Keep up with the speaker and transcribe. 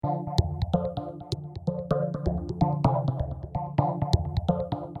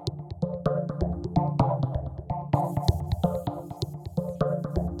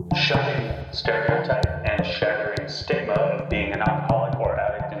stereotype and shattering stigma of being an alcoholic or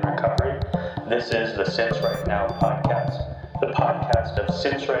addict in recovery, this is the Since Right Now podcast, the podcast of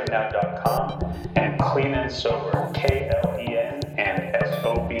SinceRightNow.com and Clean and Sober, KLEN and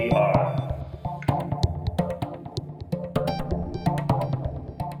SOBR.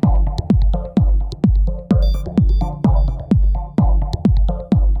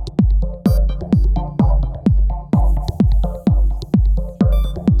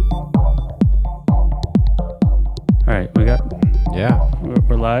 All right, we got. Yeah.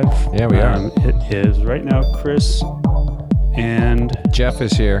 We're live. Yeah, we are. It is right now Chris and Jeff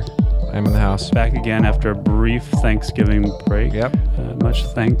is here. I'm in the house. back again after a brief Thanksgiving break. Yep. Much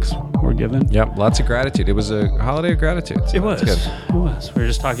thanks were given. Yep. Lots of gratitude. It was a holiday of gratitude. So It was. that's good. It was. We were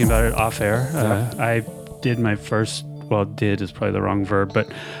just talking about it off air. I did my first. Well, did is probably the wrong verb,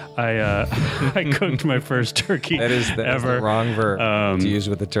 but I I cooked my first turkey That is the ever. wrong verb Um, to use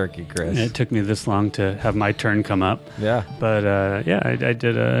with the turkey, Chris. And it took me this long to have my turn come up. Yeah. But I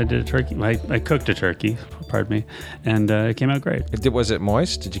did a turkey. I cooked a turkey, pardon me, and it came out great. Was it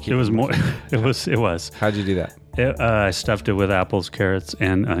moist? Did you keep It was more. It was. How'd you do that? I stuffed it with apples, carrots,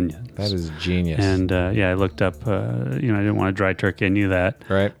 and onions. That is genius. And I looked up. I didn't want a dry turkey. I knew that.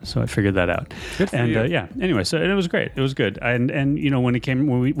 Right. So I figured that out. Good for and you. Anyway, so it was great. It was good. And when it came,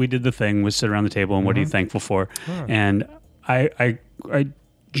 when we did the thing, we sit around the table and what are you thankful for? And I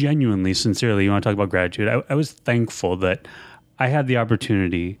genuinely, sincerely, you want to talk about gratitude? I was thankful that I had the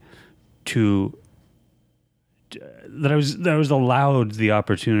opportunity that I was allowed the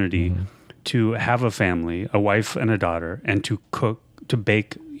opportunity to have a family, a wife and a daughter, and to cook, to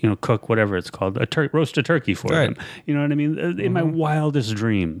bake, cook whatever it's called, roast a turkey for Right. them. You know what I mean? In my wildest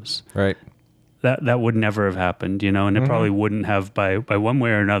dreams, Right. that would never have happened, and it probably wouldn't have by one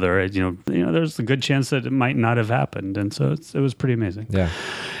way or another. There's a good chance that it might not have happened, and so it was pretty amazing. Yeah.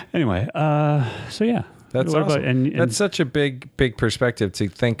 Anyway, so yeah, That's What awesome. about- and That's such a big perspective to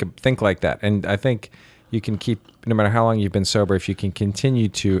think like that. And I think you can keep, no matter how long you've been sober, if you can continue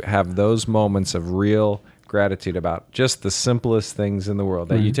to have those moments of real gratitude about just the simplest things in the world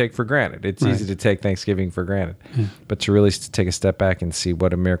that you take for granted. It's easy to take Thanksgiving for granted, but to really take a step back and see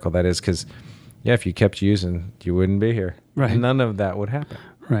what a miracle that is. Because, if you kept using, you wouldn't be here. Right. None of that would happen.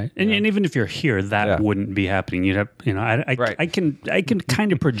 Right, and even if you're here, that wouldn't be happening. You'd have, I can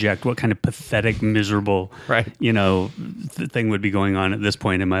kind of project what kind of pathetic, miserable, thing would be going on at this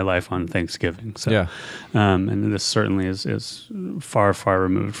point in my life on Thanksgiving. So, and this certainly is far, far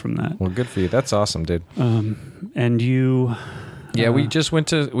removed from that. Well, good for you. That's awesome, dude. And you, Yeah, we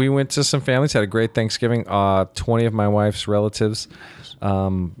went to some families, had a great Thanksgiving. 20 of my wife's relatives.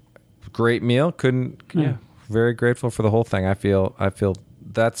 Great meal. Very grateful for the whole thing. I feel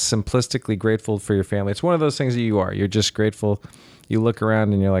that's simplistically grateful for your family. It's one of those things that you are. You're just grateful. You look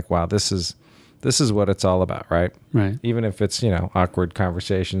around and you're like, wow, this is what it's all about, right? Right. Even if it's, awkward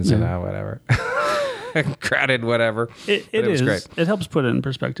conversations and whatever. Crowded, whatever. It was is great. It helps put it in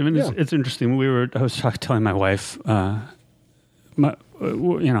perspective, and it's interesting. I was telling my wife, we have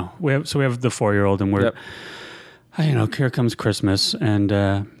the 4-year-old, and we're, here comes Christmas, and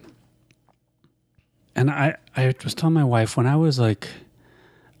I was telling my wife when I was like,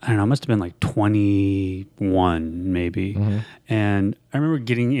 I don't know, it must have been like 21 maybe, and I remember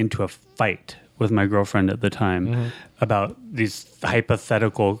getting into a fight with my girlfriend at the time about these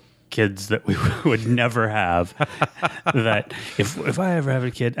hypothetical kids that we would never have. That if I ever have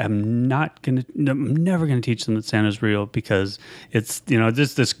a kid, I'm never gonna teach them that Santa's real, because it's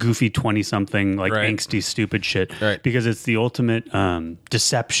just this goofy 20-something angsty stupid shit. Right. Because it's the ultimate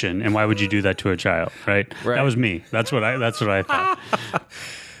deception, and why would you do that to a child? Right. That was me. That's what I thought.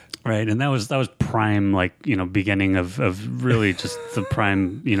 Right, and that was prime, beginning of really just the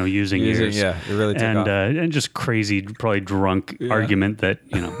prime, using years. Yeah, it really took off. And just crazy, probably drunk argument that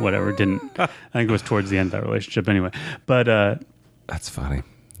whatever didn't. I think it was towards the end of that relationship anyway. But That's funny.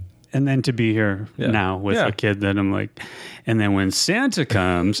 and then to be here now with a kid that I'm like, and then when Santa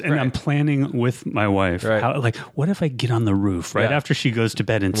comes, and I'm planning with my wife, what if I get on the roof after she goes to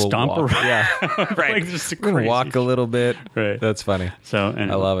bed and stomp walk. around? Yeah, right. Just a We're gonna crazy walk a little bit. Right. That's funny. So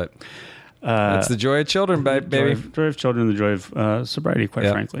anyway. I love it. That's the joy of children, baby. Joy of children, the joy of sobriety, quite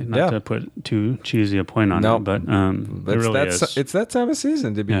frankly. Not to put too cheesy a point on it, but it really is. It's that time of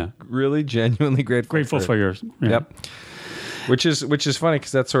season to be really genuinely grateful for your... Yep. Which is funny,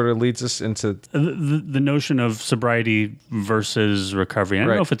 because that sort of leads us into the notion of sobriety versus recovery. I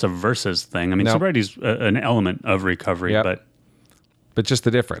don't know if it's a versus thing. I mean, sobriety is an element of recovery, but just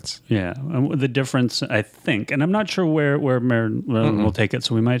the difference. Yeah, the difference, I think, and I'm not sure where Marin will take it,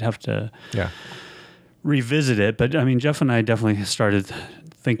 so we might have to revisit it. But I mean, Jeff and I definitely started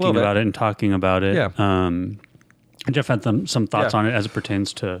thinking Little bit. about it and talking about it. Yeah. And Jeff had some thoughts Yeah. on it as it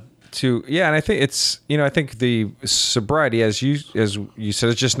pertains to. And I think it's, I think the sobriety, as you said,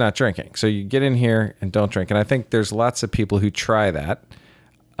 is just not drinking. So you get in here and don't drink. And I think there's lots of people who try that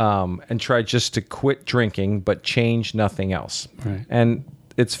and try just to quit drinking, but change nothing else. Right. And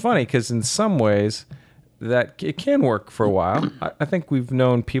it's funny because in some ways that it can work for a while. I think we've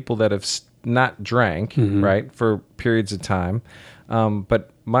known people that have not drank, right, for periods of time. But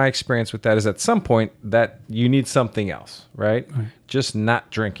my experience with that is at some point that you need something else, right? Just not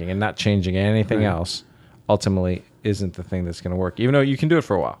drinking and not changing anything else ultimately isn't the thing that's going to work, even though you can do it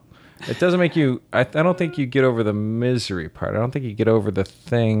for a while. It doesn't make you, I don't think you get over the misery part. I don't think you get over the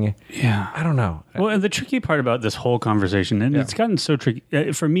thing. Yeah. I don't know. Well, and the tricky part about this whole conversation, and it's gotten so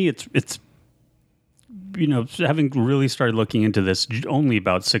tricky for me, it's having really started looking into this only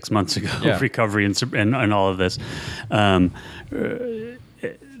about 6 months ago, recovery and all of this. There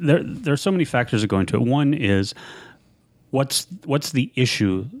are so many factors that go into it. One is what's the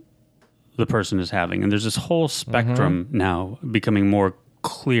issue the person is having, and there's this whole spectrum now becoming more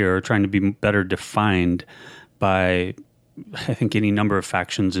clear, trying to be better defined by, I think, any number of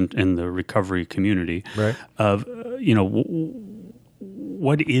factions in the recovery community. Right. Of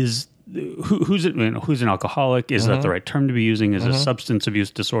what is. Who's an alcoholic? Is that the right term to be using? Is it a substance abuse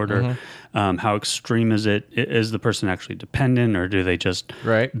disorder? How extreme is it? Is the person actually dependent, or do they just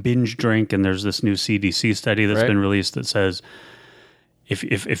binge drink? And there's this new CDC study that's been released that says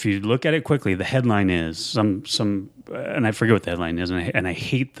if you look at it quickly, the headline is some and I forget what the headline is, and I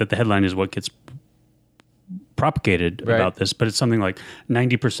hate that the headline is what gets propagated about this, but it's something like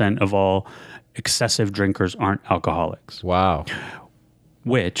 90% of all excessive drinkers aren't alcoholics. Wow.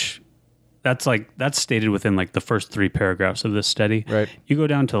 Which that's stated within like the first 3 paragraphs of this study. Right. You go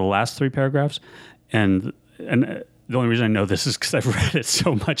down to the last 3 paragraphs, and the only reason I know this is because I've read it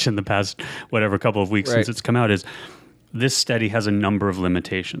so much in the past couple of weeks since it's come out, is this study has a number of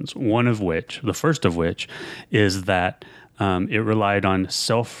limitations. The first of which is that it relied on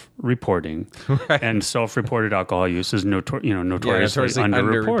self-reporting, and self-reported alcohol use is notoriously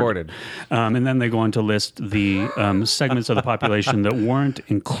underreported. And then they go on to list the segments of the population that weren't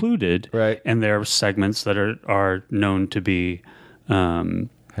included, and there are segments that are known to be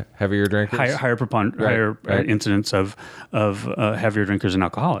heavier drinkers, higher incidence of heavier drinkers and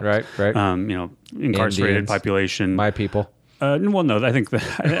alcoholics. Incarcerated Indians, population, my people. Well, no, I think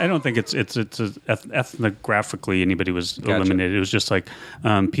I don't think it's ethnographically anybody was eliminated. It was just like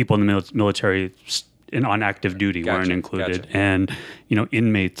people in the military and on active duty weren't included, and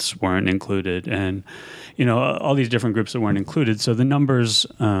inmates weren't included, and all these different groups that weren't included. So the numbers.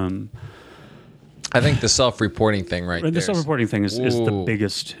 I think the self-reporting thing the self-reporting thing is the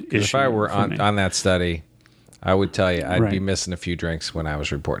biggest issue. If I were on that study, I would tell you I'd be missing a few drinks when I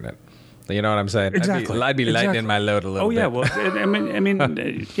was reporting it. You know what I'm saying? Exactly. I'd be lightening my load a little bit. Oh yeah, well, I mean,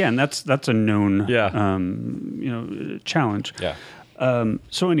 and that's a known, challenge. Yeah.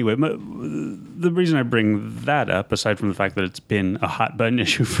 So anyway, the reason I bring that up, aside from the fact that it's been a hot button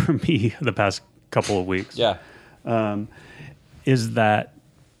issue for me the past couple of weeks, is that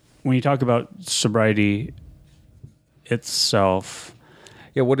when you talk about sobriety itself.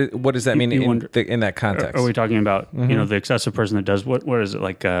 Yeah, what does that mean in that context? Are we talking about the excessive person that does what is it,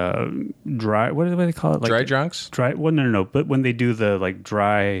 like dry? What do they call it? Like dry drunks? Dry? Well, no. But when they do the like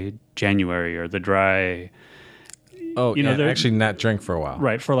dry January or the dry, they're actually not drink for a while,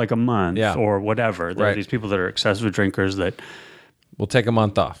 right? For like a month or whatever. There are these people that are excessive drinkers that will take a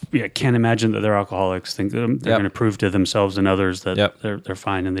month off. Yeah, can't imagine that they're alcoholics. Think they're going to prove to themselves and others that they're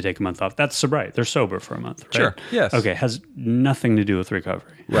fine, and they take a month off. That's sobriety. They're sober for a month, right? Sure. Yes. Okay. Has nothing to do with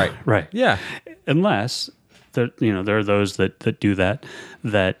recovery. Right. Right. Yeah. Unless there are those that do that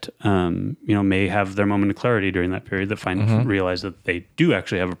may have their moment of clarity during that period that realize that they do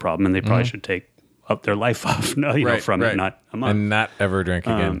actually have a problem, and they probably should take up their life off from it, not a month, and not ever drink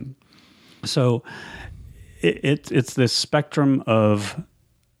again. So. It's this spectrum of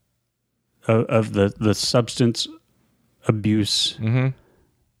the substance abuse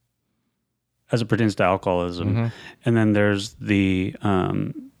as it pertains to alcoholism, and then there's the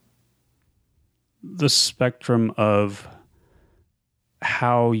spectrum of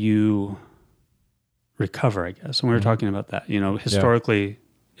how you recover, I guess. And we were talking about that. Historically,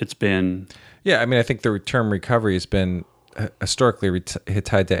 it's been. Yeah, I mean, I think the term recovery has been historically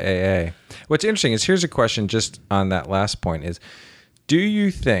tied to AA. What's interesting is, here's a question just on that last point is, do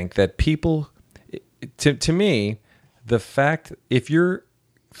you think that people, to me, the fact, if you're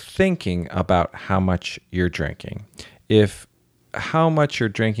thinking about how much you're drinking, if how much you're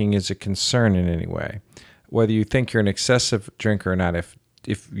drinking is a concern in any way, whether you think you're an excessive drinker or not, if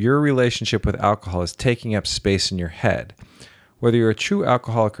if your relationship with alcohol is taking up space in your head, whether you're a true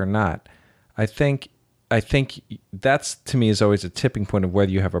alcoholic or not, I think that's, to me, is always a tipping point of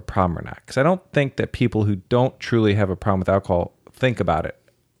whether you have a problem or not. Because I don't think that people who don't truly have a problem with alcohol think about it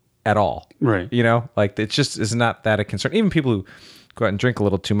at all. Right. You know, like it just is not that a concern. Even people who go out and drink a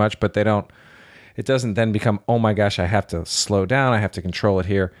little too much, but it doesn't then become, oh my gosh, I have to slow down, I have to control it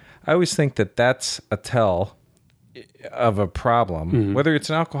here. I always think that that's a tell of a problem, whether it's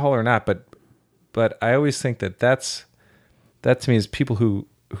an alcohol or not. But I always think that to me is people who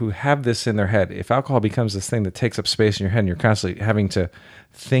have this in their head. If alcohol becomes this thing that takes up space in your head and you're constantly having to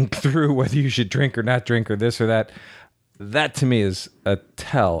think through whether you should drink or not drink or this or that, that to me is a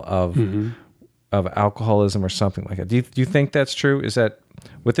tell of alcoholism or something like that. Do you think that's true? Is that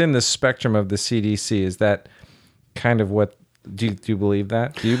within the spectrum of the CDC, is that kind of what, do you believe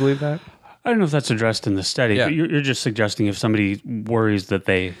that? Do you believe that? I don't know if that's addressed in the study, but you're just suggesting if somebody worries that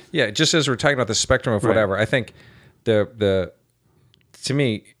they... Yeah, just as we're talking about the spectrum of whatever, I think the to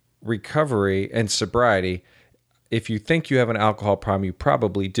me, recovery and sobriety, if you think you have an alcohol problem, you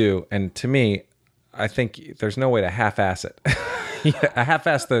probably do. And to me, I think there's no way to half-ass it.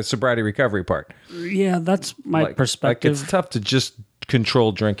 Half-ass the sobriety recovery part. Yeah, that's my perspective. It's tough to just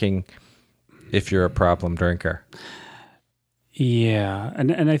control drinking if you're a problem drinker. Yeah,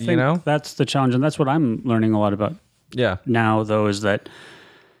 and I think that's the challenge, and that's what I'm learning a lot about now, though, is that,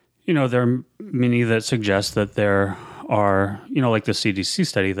 there are many that suggest that there are, like the CDC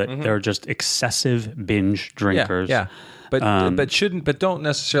study, that there are just excessive binge drinkers. Yeah. But don't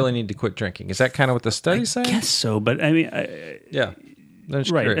necessarily need to quit drinking. Is that kind of what the study's saying? I guess so, but I mean... Right.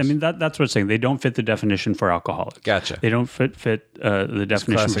 Curious. I mean, that's what it's saying. They don't fit the definition for alcoholics. Gotcha. They don't fit the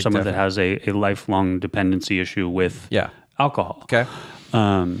definition for someone that has a lifelong dependency issue with alcohol. Okay.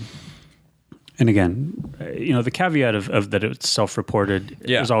 And again, the caveat of that it's self-reported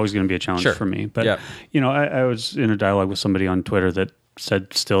is always going to be a challenge for me. But, I was in a dialogue with somebody on Twitter that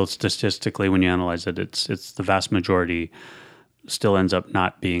said still statistically, when you analyze it, it's the vast majority still ends up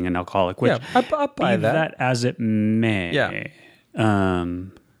not being an alcoholic, which I buy that as it may. Yeah.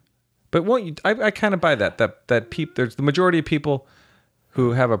 But I kind of buy that there's the majority of people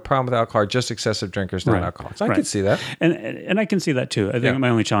who have a problem with alcohol are just excessive drinkers, not alcoholics. I can see that. And I can see that too. I think my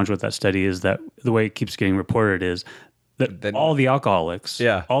only challenge with that study is that the way it keeps getting reported is that all the alcoholics,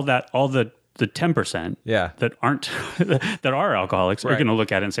 all the 10% that aren't, that are alcoholics are going to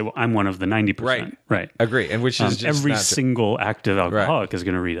look at it and say, well, I'm one of the 90%. Right. Agree. And which is just every single active alcoholic is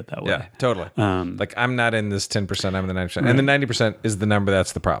going to read it that way. Yeah, totally. Like I'm not in this 10%, I'm in the 90%. And the 90% is the number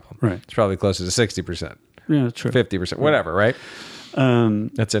that's the problem. Right. It's probably closer to 60%. Yeah, true. 50%, whatever, right?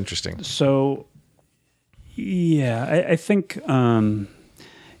 That's interesting. So, I think, and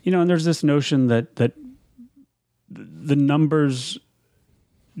there's this notion that the numbers,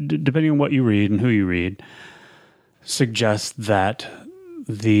 depending on what you read and who you read, suggest that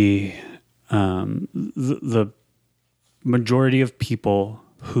the majority of people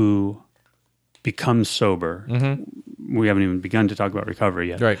who become sober, we haven't even begun to talk about recovery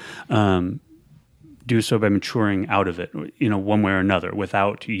yet, right? Do so by maturing out of it, one way or another,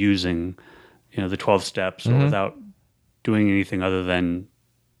 without using, the 12 steps or without doing anything other than,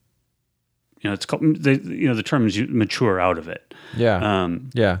 it's called, the term is mature out of it.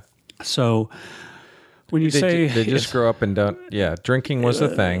 Yeah. So when you say they just grow up and don't, drinking was the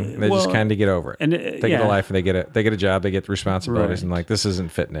thing. They just kind of get over it. And they get a life, and they get a job, they get responsibilities, and like, this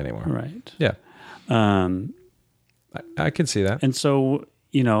isn't fitting anymore. Right. Yeah. I can see that. And so,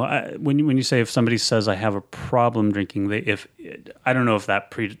 when you say, if somebody says I have a problem drinking, I don't know if that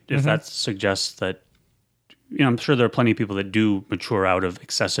that suggests that, I'm sure there are plenty of people that do mature out of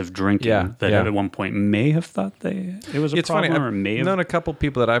excessive drinking that at one point may have thought it was a problem. Funny. Or may I've have known a couple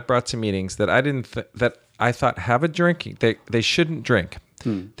people that I've brought to meetings that I didn't that I thought have a drinking. They shouldn't drink.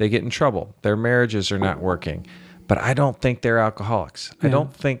 They get in trouble. Their marriages are not working. But I don't think they're alcoholics. I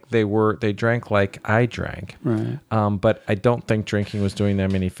don't think they drank like I drank. Right. But I don't think drinking was doing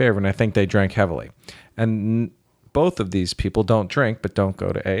them any favor, and I think they drank heavily. And both of these people don't drink, but don't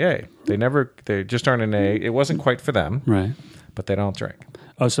go to AA. They just aren't in AA. It wasn't quite for them. Right. But they don't drink.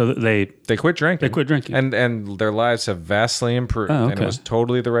 Oh, so they quit drinking. They quit drinking. And their lives have vastly improved. Oh, okay. And it was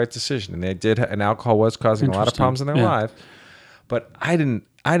totally the right decision. And alcohol was causing a lot of problems in their life. But I didn't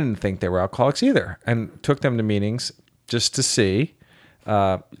think they were alcoholics either, and took them to meetings just to see.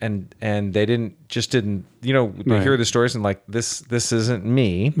 And they didn't. They hear the stories and like, this isn't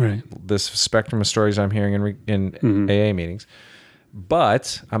me. Right. This spectrum of stories I'm hearing in AA meetings.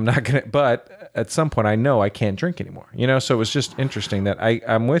 But I'm not gonna. But at some point I know I can't drink anymore. So it was just interesting that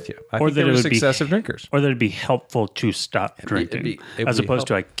I'm with you. I think that there it was would be- excessive drinkers. Or that it'd be helpful to stop drinking, as opposed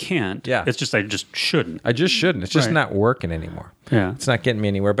to I can't. Yeah. It's just I just shouldn't. I just shouldn't. It's just Right. not working anymore. Yeah. It's not getting me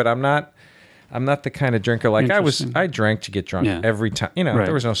anywhere. But I'm not the kind of drinker like I was. Interesting. I drank to get drunk Yeah. every time. Right.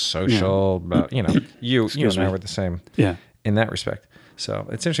 There was no social. But you and I me. were the same. Yeah. In that respect. So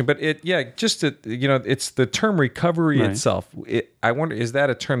it's interesting, but it's the term recovery Right. itself. I wonder, is that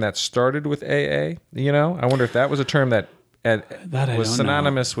a term that started with AA? I wonder if that was a term that I was don't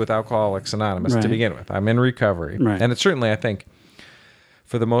synonymous with Alcoholics Anonymous to Right. begin with. I'm in recovery, Right. and it's certainly, I think,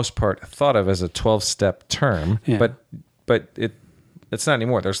 for the most part, thought of as a 12-step term. Yeah. But it's not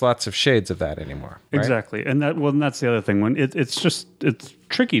anymore. There's lots of shades of that anymore. Right? Exactly, and that's the other thing. When it's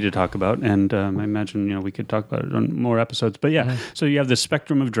tricky to talk about, and I imagine we could talk about it on more episodes. But yeah, so you have this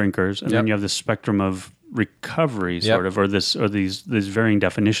spectrum of drinkers, and then Yep. you have this spectrum of recovery, Yep. sort of, or these varying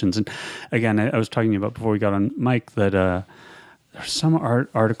definitions. And again, I was talking to you about before we got on mic that there's some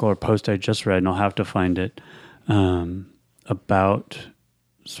article or post I just read, and I'll have to find it, about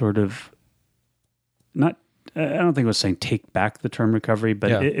sort of not. I don't think it was saying take back the term recovery, but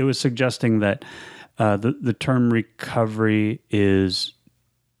Yeah. it was suggesting that the term recovery is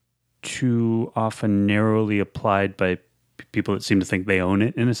too often narrowly applied by people that seem to think they own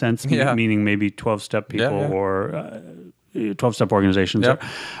it in a sense, Yeah. meaning maybe 12-step people Yeah. or 12-step organizations. Yep.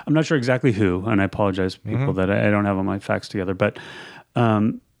 I'm not sure exactly who, and I apologize, people that I don't have all my facts together, but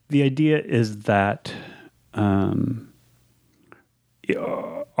the idea is that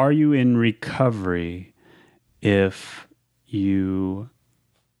are you in recovery if you...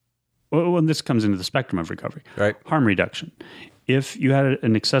 Well, and this comes into the spectrum of recovery. Right. Harm reduction. If you had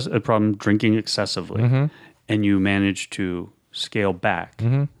a problem drinking excessively and you managed to scale back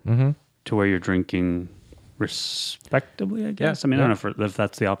to where you're drinking respectably, I guess. Yeah, I mean, I don't know if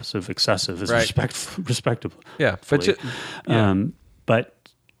that's the opposite of excessive, is Right. respectable. Yeah. But But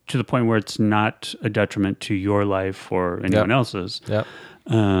to the point where it's not a detriment to your life or anyone else's. Yep.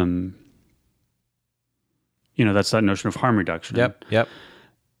 That's that notion of harm reduction. Yep.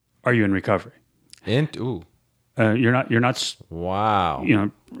 Are you in recovery? Ooh. You're not. Wow.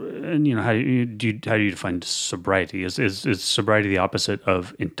 And how do you define sobriety? Is sobriety the opposite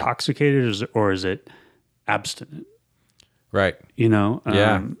of intoxicated, or is it abstinent? Right.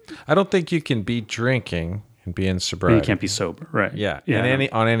 Yeah. I don't think you can be drinking and be in sobriety. You can't be sober, right? Yeah. Yeah.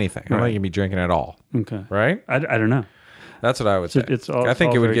 On anything. I don't Right. think you can be drinking at all. Okay. Right? I don't know. That's what I would say. It's all. I think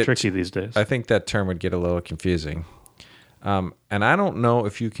all it would very get tricky these days. I think that term would get a little confusing. And I don't know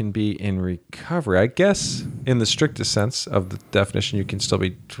if you can be in recovery. I guess in the strictest sense of the definition, you can still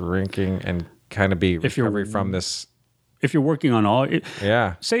be drinking and kind of be recovery from this. If you're working on all,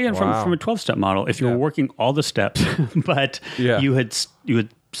 Yeah. say from a 12-step model, if you're working all the steps, but you had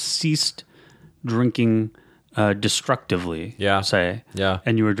ceased drinking destructively, say,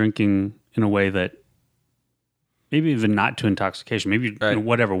 and you were drinking in a way that maybe even not to intoxication, maybe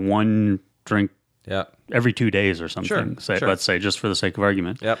whatever, one drink every 2 days or something. Let's say, just for the sake of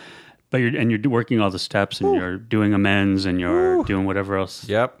argument. Yep. But you're working all the steps, and you're doing amends, and you're doing whatever else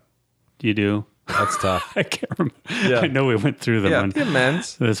you do. That's tough. I can't remember. Yeah. I know we went through them. Yeah, on the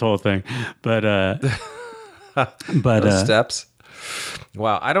amends. this whole thing, but Those steps.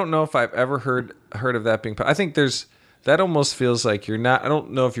 Wow, I don't know if I've ever heard of that being. I think that almost feels like you're not. I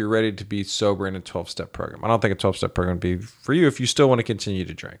don't know if you're ready to be sober in a 12-step program. I don't think a 12-step program would be for you if you still want to continue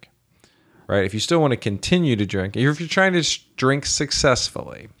to drink. Right? If you still want to continue to drink, if you're trying to drink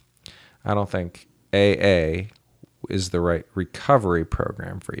successfully, I don't think AA is the right recovery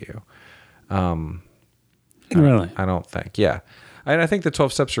program for you. really, I don't think. Yeah. And I think the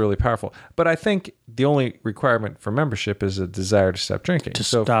 12 steps are really powerful. But I think the only requirement for membership is a desire to stop drinking.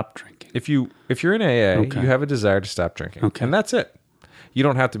 stop drinking. If you're in AA, you have a desire to stop drinking. Okay. And that's it. You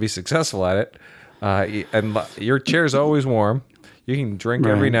don't have to be successful at it. And your chair's always warm. You can drink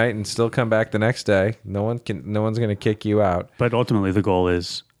every night and still come back the next day. No one's going to kick you out. But ultimately, the goal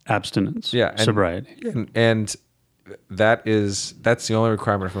is abstinence, sobriety. And that's the only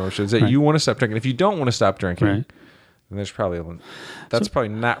requirement for membership is that you want to stop drinking. If you don't want to stop drinking, then there's probably probably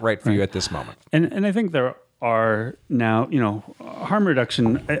not right for you at this moment. And I think there are now, harm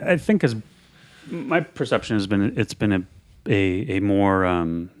reduction. I think my perception has been it's been a more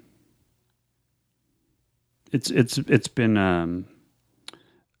it's been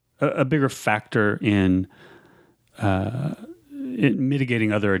a bigger factor in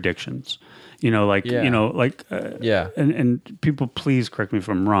mitigating other addictions. And people, please correct me if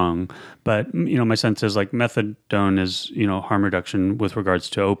I'm wrong, but my sense is like methadone is harm reduction with regards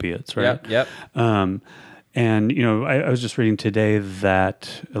to opiates, right? Yep. And, I was just reading today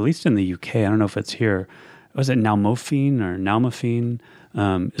that, at least in the UK, I don't know if it's here, was it nalmefene,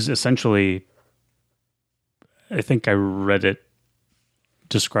 is essentially, I think I read it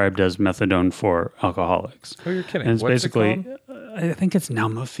described as methadone for alcoholics. Oh, you're kidding. And it's What's basically, it called? I think it's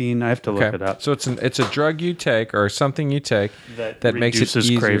nalmefene. I have to look it up. So it's a drug you take or something you take that makes it reduces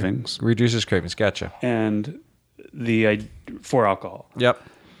easier. cravings. Reduces cravings. Gotcha. And for alcohol. Yep.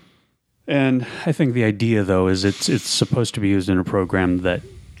 And I think the idea, though, is it's supposed to be used in a program that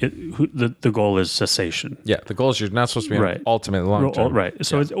the goal is cessation. Yeah, the goal is you're not supposed to be on Right. ultimate long term. Right.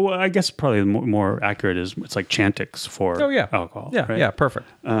 So I guess probably more accurate is it's like Chantix for alcohol. Yeah, right? yeah, perfect.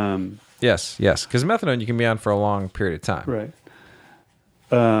 Yes. Because methadone you can be on for a long period of time. Right.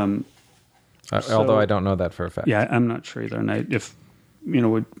 Although I don't know that for a fact. Yeah, I'm not sure either.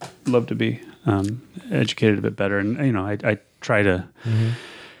 And would love to be educated a bit better. And, I try to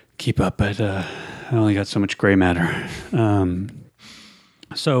keep up, but I only got so much gray matter.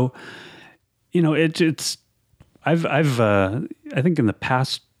 So, it's I've I think in the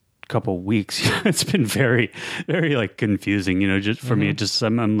past couple of weeks, it's been very, very like confusing, just for me,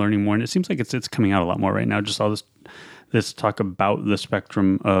 I'm learning more, and it seems like it's coming out a lot more right now. Just all this talk about the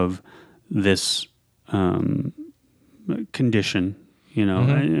spectrum of this condition,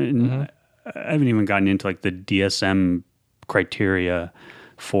 and I haven't even gotten into like the DSM criteria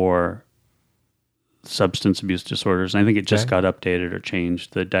for substance abuse disorders. And I think it just got updated or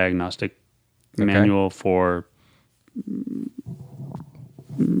changed. The diagnostic manual for,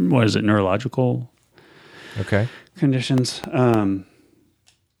 what is it, neurological conditions. One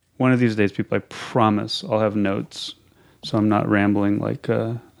of these days, people, I promise I'll have notes, so I'm not rambling like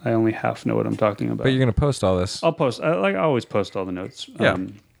I only half know what I'm talking about. But you're going to post all this. I'll post. I always post all the notes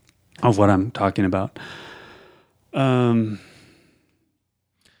of what I'm talking about.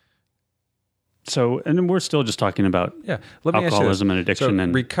 So, and we're still just talking about alcoholism and addiction. So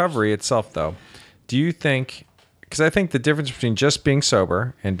and recovery itself, though, do you think, because I think the difference between just being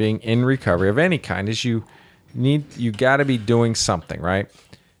sober and being in recovery of any kind is you got to be doing something, right?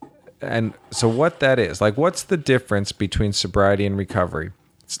 And so what that is, like, what's the difference between sobriety and recovery?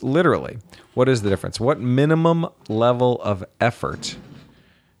 It's literally, what is the difference? What minimum level of effort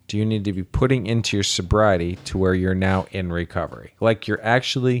do you need to be putting into your sobriety to where you're now in recovery? Like you're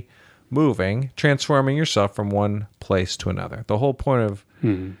actually moving, transforming yourself from one place to another. The whole point of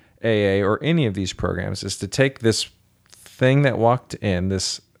AA or any of these programs is to take this thing that walked in,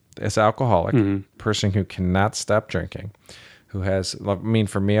 this alcoholic person who cannot stop drinking, who has,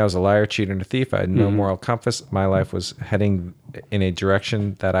 for me, I was a liar, cheater, and a thief. I had no moral compass. My life was heading in a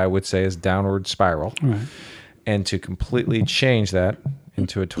direction that I would say is downward spiral. Right. And to completely change that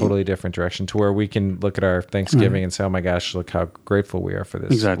into a totally different direction to where we can look at our Thanksgiving and say, oh my gosh, look how grateful we are for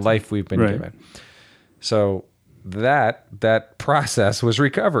this life we've been given. So that process was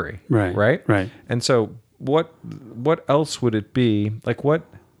recovery. Right. And so what else would it be? Like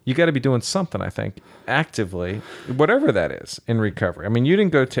you got to be doing something, I think, actively, whatever that is in recovery. I mean, you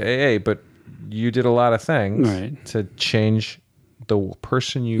didn't go to AA, but you did a lot of things to change the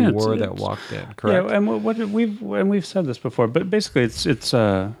person you were that walked in, correct? Yeah, and we've said this before, but basically it's it's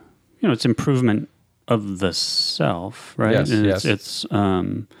improvement of the self, right? Yes, and yes. It's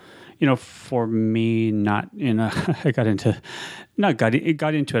for me, not in a I got into it. I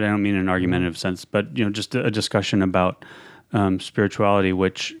don't mean in an argumentative sense, but just a discussion about spirituality,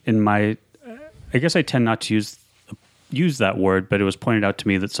 which I guess I tend not to use that word, but it was pointed out to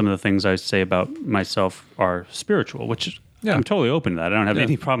me that some of the things I say about myself are spiritual, which I'm totally open to that. I don't have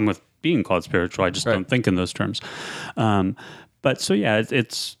any problem with being called spiritual. I just don't think in those terms. But so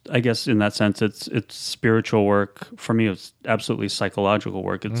it's I guess in that sense, it's spiritual work. For me, it's absolutely psychological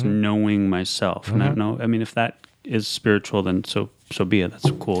work. It's knowing myself, and I don't know. I mean, if that is spiritual, then so be it.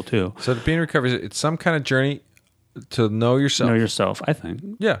 That's cool too. So to be in recovery, it's some kind of journey to know yourself. Know yourself, I think.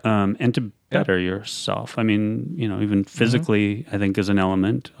 Yeah. And to better yourself. I mean, even physically, I think is an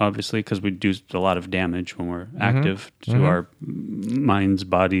element, obviously, because we do a lot of damage when we're active to our minds,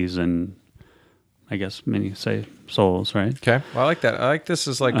 bodies, and I guess many say souls, right? Okay. Well, I like that. I like this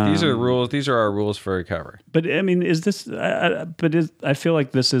is like, these are the rules. These are our rules for recovery. But I mean, is this, I feel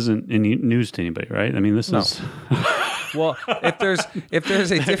like this isn't any news to anybody, right? I mean, this is... Well, if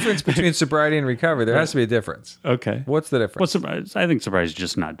there's a difference between sobriety and recovery, there has to be a difference. Okay. What's the difference? I think sobriety is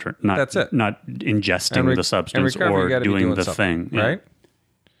just not That's it. Not ingesting the substance or doing the thing. Right?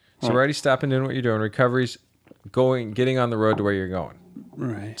 Sobriety, stopping doing what you're doing. Recovery's getting on the road to where you're going.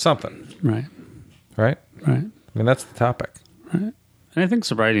 Right. Something. Right. Right? Right. I mean, that's the topic. Right. And I think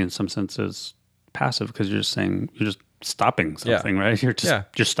sobriety in some sense is passive because you're just saying, you're just stopping something, right? You're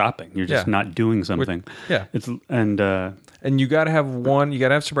just stopping. You're just not doing something. It's and you got to have one. You got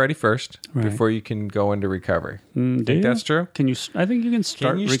to have sobriety first before you can go into recovery. Think that's true? Can you? I think you can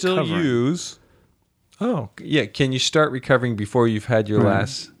start. Can you recovering. still use? Oh, yeah. Can you start recovering before you've had your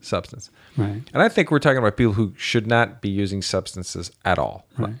last substance? Right. And I think we're talking about people who should not be using substances at all.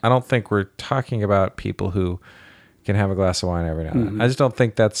 Right. I don't think we're talking about people who can have a glass of wine every now and then. I just don't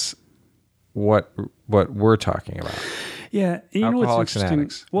think that's what we're talking about. Yeah, you know what's Alcoholics and interesting?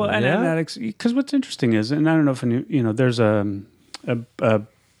 addicts. Well, and addicts, because what's interesting is, and I don't know if there's a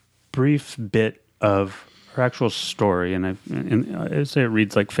brief bit of her actual story, and I say it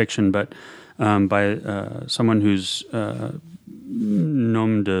reads like fiction, but by someone whose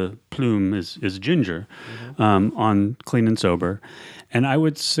nom de plume is Ginger, on Clean and Sober, and I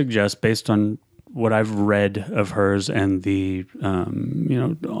would suggest, based on what I've read of hers and the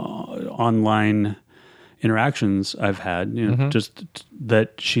online interactions I've had, just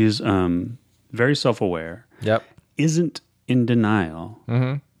that she's very self-aware. Yep. Isn't in denial,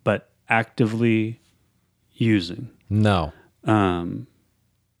 but actively using. No. I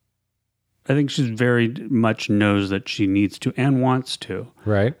think she's very much knows that she needs to and wants to.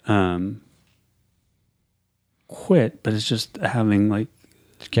 Right. Quit, but it's just having like.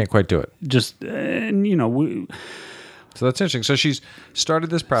 She can't quite do it. Just, So that's interesting. So she's started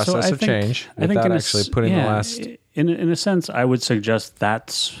this process of change without actually putting the last. In a sense, I would suggest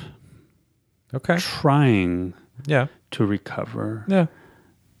that's trying to recover. Yeah.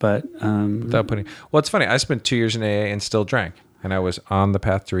 But without putting. Well, it's funny. I spent 2 years in AA and still drank, and I was on the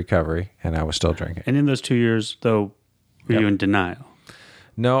path to recovery, and I was still drinking. And in those 2 years, though, were you in denial?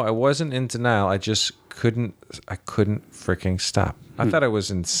 No, I wasn't in denial. I just couldn't. I couldn't freaking stop. I thought I was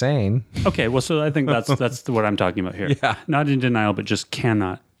insane. Okay, well, so I think that's what I'm talking about here. Yeah. Not in denial, but just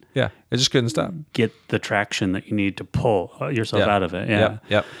cannot. Yeah, I just couldn't stop. Get the traction that you need to pull yourself out of it. Yeah.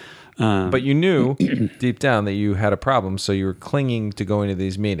 Yep. But you knew deep down that you had a problem, so you were clinging to going to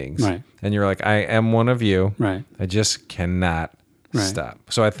these meetings. Right. And you're like, I am one of you. Right. I just cannot stop.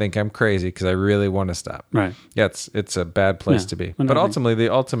 So I think I'm crazy because I really want to stop. Right. Yeah, it's a bad place to be. But ultimately,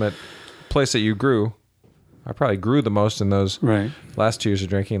 the ultimate place that you grew, I probably grew the most in those last 2 years of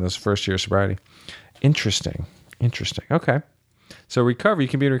drinking, those first year of sobriety. Interesting. Okay. So recovery, you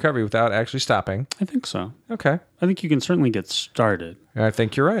can be in recovery without actually stopping. I think so. Okay. I think you can certainly get started. I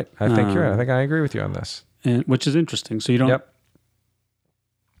think you're right. I think I agree with you on this. And, which is interesting. So you don't... Yep.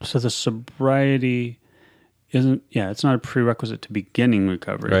 So the sobriety isn't... Yeah, it's not a prerequisite to beginning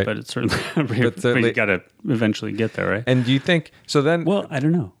recovery, but it's certainly a prerequisite. But you got to eventually get there, right? And do you think... So then... Well, I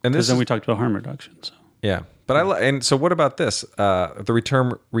don't know. Because then we talked about harm reduction, so... Yeah. But and so what about this? The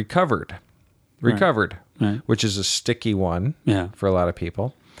term recovered, which is a sticky one for a lot of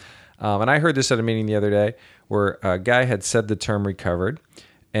people. And I heard this at a meeting the other day where a guy had said the term recovered,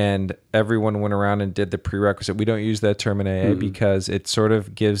 and everyone went around and did the prerequisite. We don't use that term in AA because it sort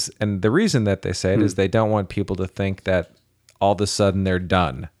of gives, and the reason that they say it is they don't want people to think that all of a sudden they're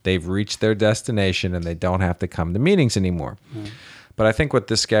done. They've reached their destination and they don't have to come to meetings anymore. But I think what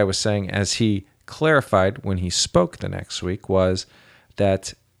this guy was saying, as he clarified when he spoke the next week, was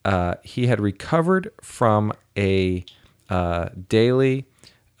that he had recovered from a daily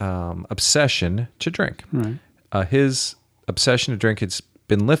obsession to drink. Right. His obsession to drink had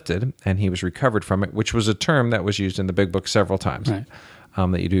been lifted, and he was recovered from it, which was a term that was used in the Big Book several times. Right.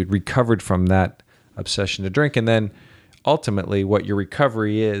 That you recovered from that obsession to drink, and then ultimately what your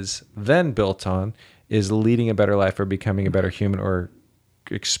recovery is then built on is leading a better life or becoming a better human or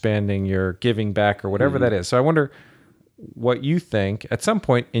expanding your giving back or whatever that is. So I wonder what you think at some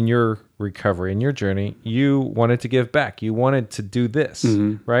point in your recovery, in your journey, you wanted to give back. You wanted to do this,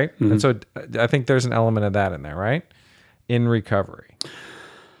 right? And so I think there's an element of that in there, right? In recovery.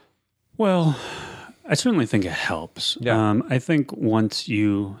 Well, I certainly think it helps. Yeah. I think once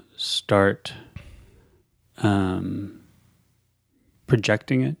you start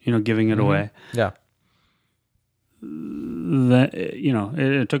projecting it, giving it away. Yeah. That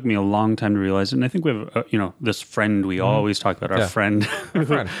it took me a long time to realize it, and I think we have this friend we always talk about, our friend,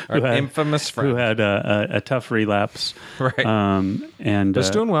 our infamous friend who had a tough relapse, right? And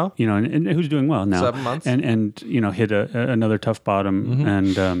who's doing well, and who's doing well now, 7 months, and hit another tough bottom,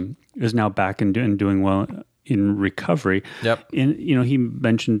 and is now back and doing well in recovery. Yep. And he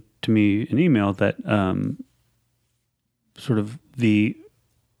mentioned to me in email that sort of the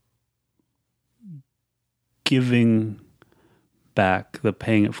giving back, the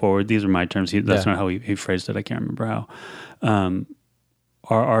paying it forward, these are my terms. That's not how he phrased it. I can't remember how.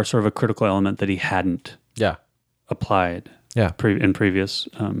 Are sort of a critical element that he hadn't applied in previous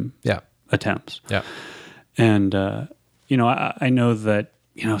attempts. Yeah. And, I know that,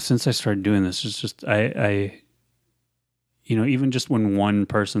 since I started doing this, it's just, even just when one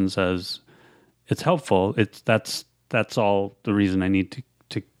person says it's helpful, that's all the reason I need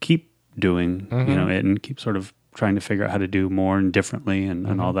to keep doing, it, and keep sort of trying to figure out how to do more and differently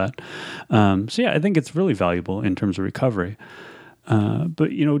and all that. So yeah, I think it's really valuable in terms of recovery. But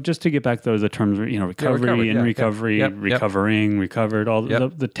just to get back though, the terms, recovery, recovering, recovered, all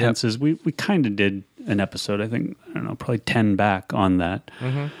the tenses. We kind of did an episode, I think, I don't know, probably 10 back on that.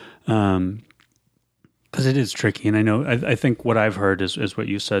 Because it is tricky, and I know I think what I've heard is what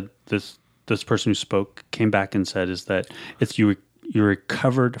you said. This person who spoke came back and said is that it's you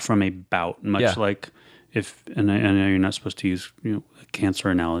recovered from a bout, much like and I know you're not supposed to use a cancer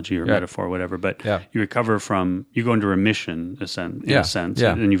analogy or metaphor or whatever, but you go into remission in a sense,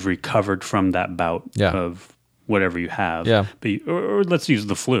 and you've recovered from that bout of whatever you have. But or let's use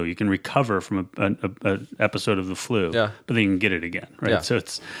the flu. You can recover from an episode of the flu, but then you can get it again, right? So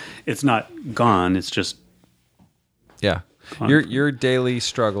it's not gone. It's just your daily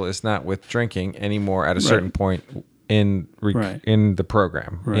struggle is not with drinking anymore at a certain point in the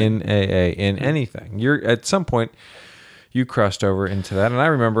program, in AA, in anything. You're at some point you crossed over into that, and I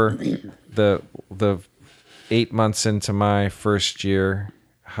remember the 8 months into my first year,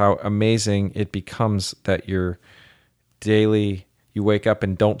 how amazing it becomes that your daily, you wake up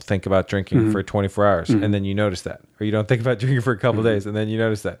and don't think about drinking for 24 hours, and then you notice that, or you don't think about drinking for a couple days, and then you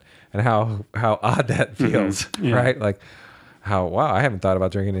notice that, and how odd that feels, right? Like, I haven't thought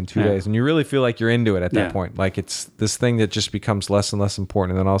about drinking in 2 days, and you really feel like you're into it at that point. Like it's this thing that just becomes less and less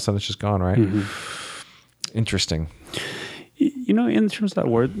important, and then all of a sudden it's just gone, right? Interesting. In terms of that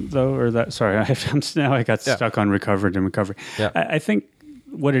word though, or that, sorry, I got stuck on recovered and recovery. I think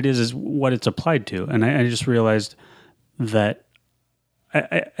what it is what it's applied to, and I just realized that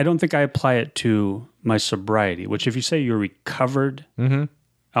I don't think I apply it to my sobriety. Which, if you say you're recovered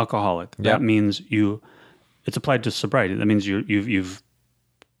alcoholic, that means it's applied to sobriety. That means you've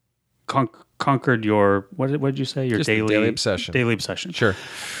conquered your what did you say? Your just daily obsession. Daily obsession. Sure.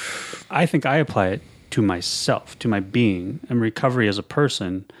 I think I apply it to myself, to my being, and recovery as a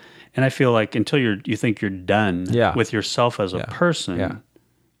person. And I feel like until you think you're done with yourself as a person,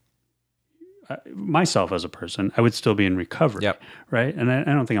 myself as a person, I would still be in recovery. Right. And I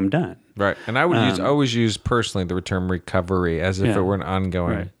don't think I'm done. Right. And I would always use personally the term recovery as if it were an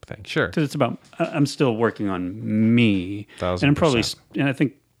ongoing thing. Sure. Because it's about, I'm still working on me. 1,000%. And I'm probably, and I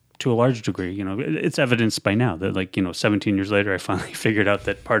think to a large degree, it's evidenced by now that 17 years later, I finally figured out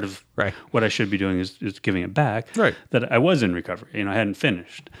that part of what I should be doing is giving it back. Right. That I was in recovery, I hadn't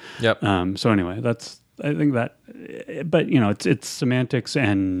finished. So anyway, I think that, but it's semantics,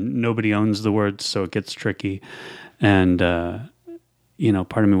 and nobody owns the words, so it gets tricky. And,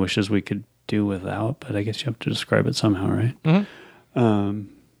 part of me wishes we could do without, but I guess you have to describe it somehow, right?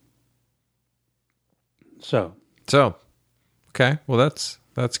 So, okay. Well, that's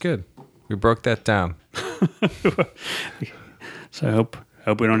good. We broke that down. So I hope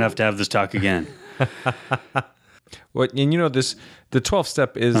we don't have to have this talk again. The 12th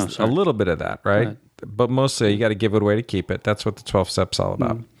step is a little bit of that, right? But mostly you got to give it away to keep it. That's what the 12th step's all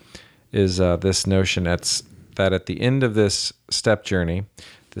about. Is this notion that at the end of this step journey,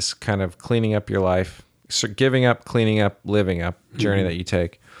 this kind of cleaning up your life, so giving up, cleaning up, living up journey that you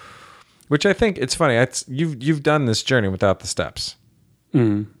take, which I think it's funny. You've done this journey without the steps.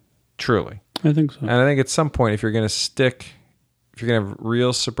 Truly. I think so. And I think at some point, if you're going to have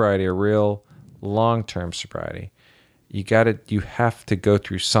real sobriety, or real long-term sobriety, you have to go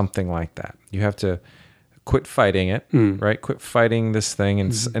through something like that. You have to quit fighting it, right? Quit fighting this thing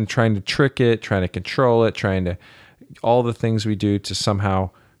and trying to trick it, trying to control it, all the things we do to somehow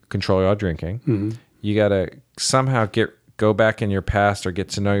control our drinking. You got to somehow go back in your past, or get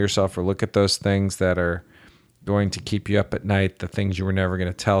to know yourself, or look at those things that are going to keep you up at night, the things you were never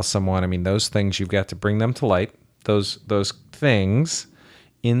going to tell someone. I mean, those things, you've got to bring them to light. Those things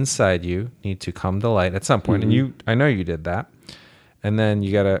inside you need to come to light at some point. And I know you did that. And then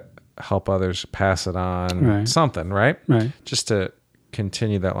you got to help others pass it on, something, right? Just to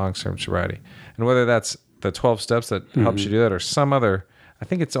continue that long-term sobriety. And whether that's the 12 steps that helps you do that, or some other, I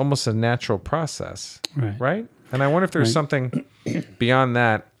think it's almost a natural process, right? And I wonder if there's something beyond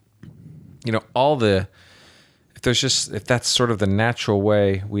that, if that's sort of the natural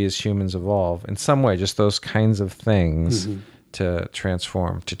way we as humans evolve, in some way, just those kinds of things to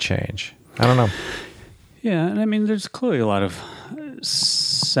transform, to change. I don't know. Yeah, and I mean, there's clearly a lot of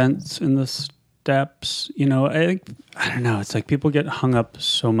sense in the steps. I don't know. It's like people get hung up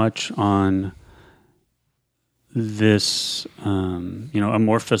so much on this,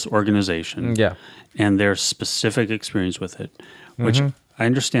 amorphous organization, and their specific experience with it, which I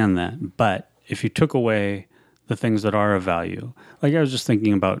understand that. But if you took away the things that are of value, like I was just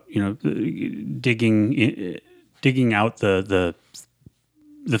thinking about, digging out the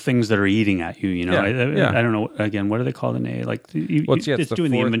things that are eating at you. I don't know. Again, what do they call it in A? Like it's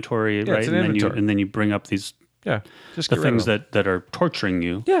doing the inventory, right? And then you bring up these. Yeah, just the things that are torturing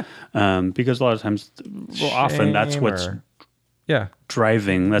you. Yeah, because a lot of times, often that's what's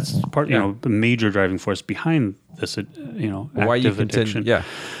driving. That's part, a major driving force behind this, why you active addiction.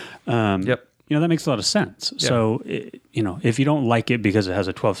 That makes a lot of sense. Yeah. So, if you don't like it because it has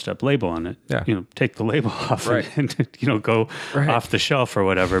a 12-step label on it, take the label off and go off the shelf or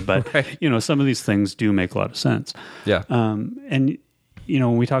whatever. But some of these things do make a lot of sense. Yeah. And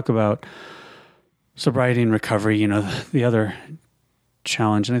when we talk about sobriety and recovery, the other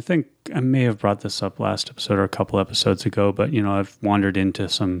challenge, and I think I may have brought this up last episode or a couple episodes ago, but, I've wandered into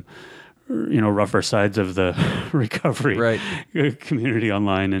some, rougher sides of the recovery community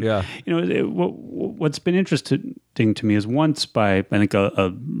online. And, what's been interesting to me is once by, I think,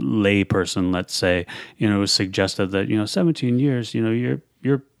 a lay person, let's say, suggested that, 17 years, you're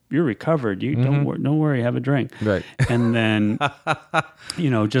recovered. You don't worry, have a drink. Right. And then,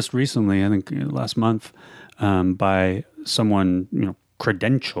 just recently, I think last month, by someone,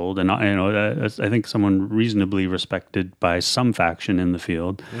 credentialed, and I think someone reasonably respected by some faction in the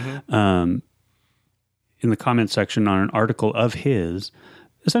field, in the comment section on an article of his,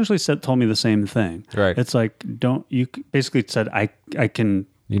 essentially told me the same thing. Right. It's like, basically said, I can.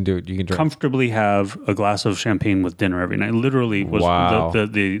 You can do it. You can drink. Comfortably have a glass of champagne with dinner every night. Literally was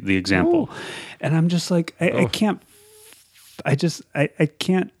the example. Ooh. And I'm just like, I can't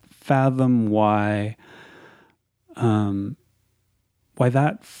fathom why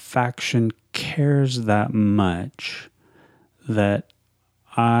that faction cares that much that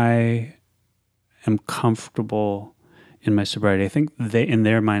I am comfortable in my sobriety. I think in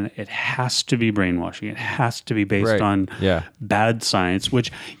their mind, it has to be brainwashing. It has to be based on bad science,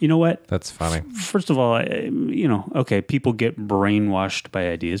 which, you know what? That's funny. First of all, people get brainwashed by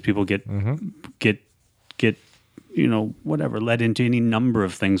ideas. People get whatever, led into any number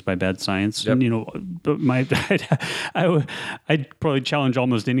of things by bad science. Yep. And, but I'd probably challenge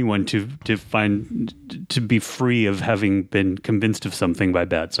almost anyone to be free of having been convinced of something by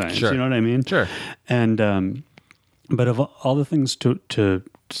bad science. Sure. You know what I mean? Sure. And, but of all the things to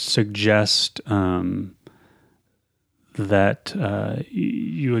suggest that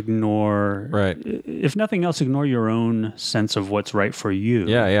you ignore, if nothing else, ignore your own sense of what's right for you.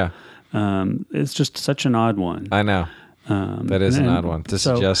 Yeah. It's just such an odd one. I know. That is an odd one to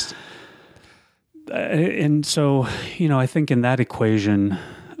suggest. And so, I think in that equation,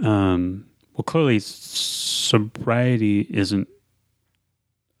 clearly sobriety isn't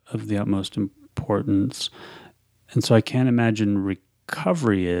of the utmost importance. And so I can't imagine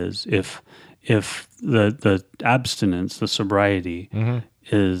recovery is if the abstinence, the sobriety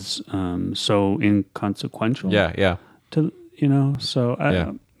is so inconsequential. Yeah. To so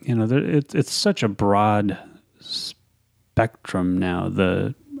it's such a broad spectrum now.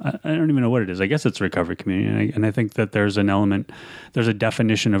 I don't even know what it is. I guess it's recovery community, and I think that there's a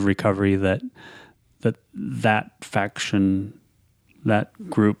definition of recovery that faction, that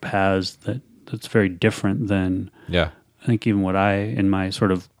group has that's very different than I think even what I, in my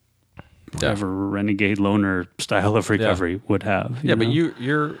sort of whatever renegade loner style of recovery would have. But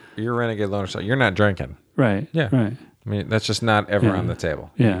you're renegade loner style. You're not drinking. Right. Yeah. Right. I mean, that's just not ever on the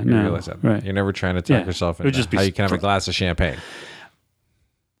table. Yeah. You realize that. Right. You're never trying to talk yourself into how you can have a glass of champagne.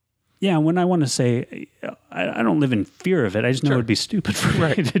 Yeah, when I want to say, I don't live in fear of it. I just know it would be stupid for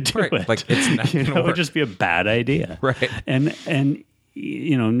me to do it. Like it's not it would just be a bad idea. Right. And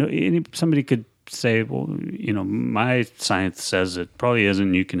somebody could say, well, my science says it probably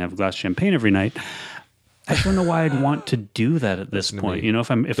isn't. You can have a glass of champagne every night. I don't know why I'd want to do that at this point.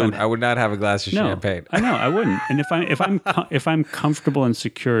 I would not have a glass of champagne. I know I wouldn't. And if I'm comfortable and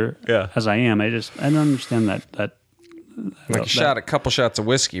secure as I am, I don't understand that. Like a couple shots of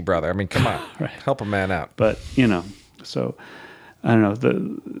whiskey, brother. I mean, come on, help a man out. But so I don't know.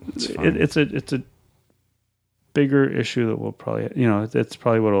 It's a bigger issue that will probably it's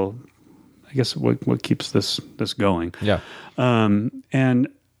probably what'll, I guess, what keeps this going. Yeah. And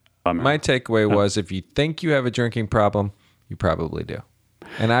my takeaway was, if you think you have a drinking problem, you probably do.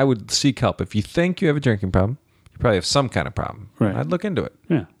 And I would seek help. If you think you have a drinking problem, you probably have some kind of problem. Right. I'd look into it.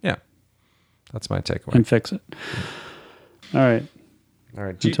 Yeah. That's my takeaway. And fix it. All right.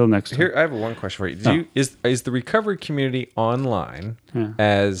 Until next time. Here, I have one question for you. Is the recovery community online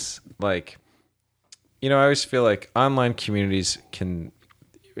as like I always feel like online communities can,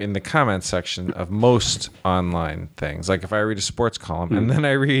 in the comment section of most online things, like if I read a sports column and then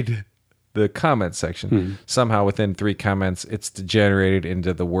I read the comment section, somehow within 3 comments, it's degenerated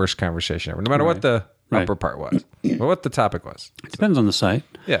into the worst conversation ever, no matter what the upper part was, or what the topic was. It depends on the site.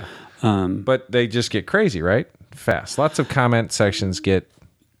 Yeah. But they just get crazy, right? Fast. Lots of comment sections get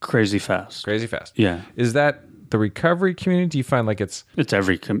Crazy fast. crazy fast. Yeah. Is that the recovery community? Do you find like it's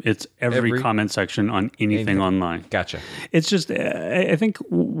Every comment section on anything online. Gotcha? It's just I think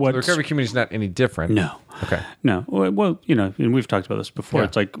what The recovery community is not any different. No. Okay. No. Well, and we've talked about this before. Yeah.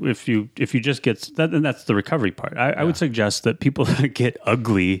 It's like if you just get that, and that's the recovery part. I would suggest that people that get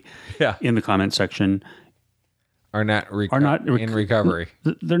ugly in the comment section are not in recovery.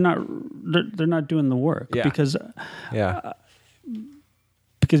 They're not doing the work because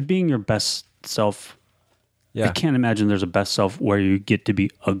being your best self. Yeah. I can't imagine there's a best self where you get to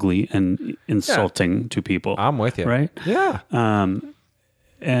be ugly and insulting to people. I'm with you. Right? Yeah.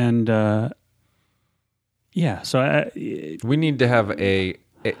 So we need to have we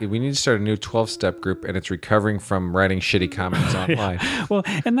need to start a new 12-step group, and it's recovering from writing shitty comments online. Well,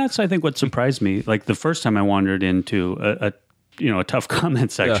 and that's, I think, what surprised me. Like the first time I wandered into a tough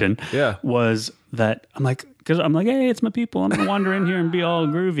comment section was that I'm like, hey, it's my people. I'm going to wander in here and be all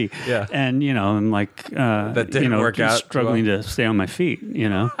groovy. Yeah. And, I'm like, that didn't work out. Struggling to stay on my feet,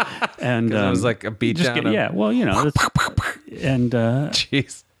 And it was like a beat down. and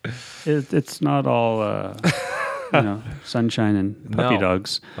jeez. It's not all, sunshine and puppy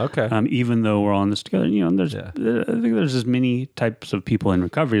dogs. Okay. Even though we're all in this together, I think there's as many types of people in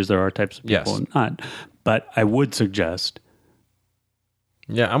recovery as there are types of people not. But I would suggest.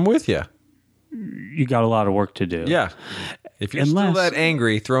 Yeah, I'm with you. You got a lot of work to do. Yeah. If you're still that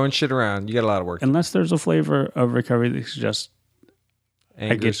angry, throwing shit around, you got a lot of work to do. Unless there's a flavor of recovery that suggests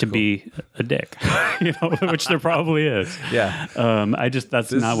I get to be a dick, which there probably is. Yeah.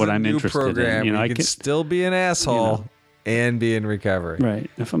 That's not what I'm interested in. I can still be an asshole and be in recovery. Right.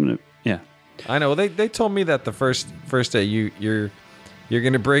 If I'm gonna, I know. They told me that the first day you're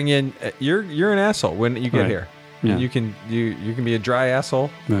gonna bring in you're an asshole when you get here. Yeah. You can be a dry asshole,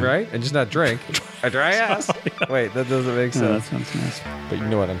 right? And just not drink. A dry ass. Wait, that doesn't make sense. No, that sounds nice. But you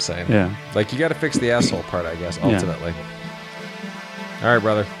know what I'm saying. Yeah. Like you got to fix the asshole part, I guess, ultimately. All right,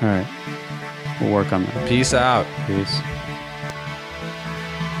 brother. All right. We'll work on that. Peace out. Peace.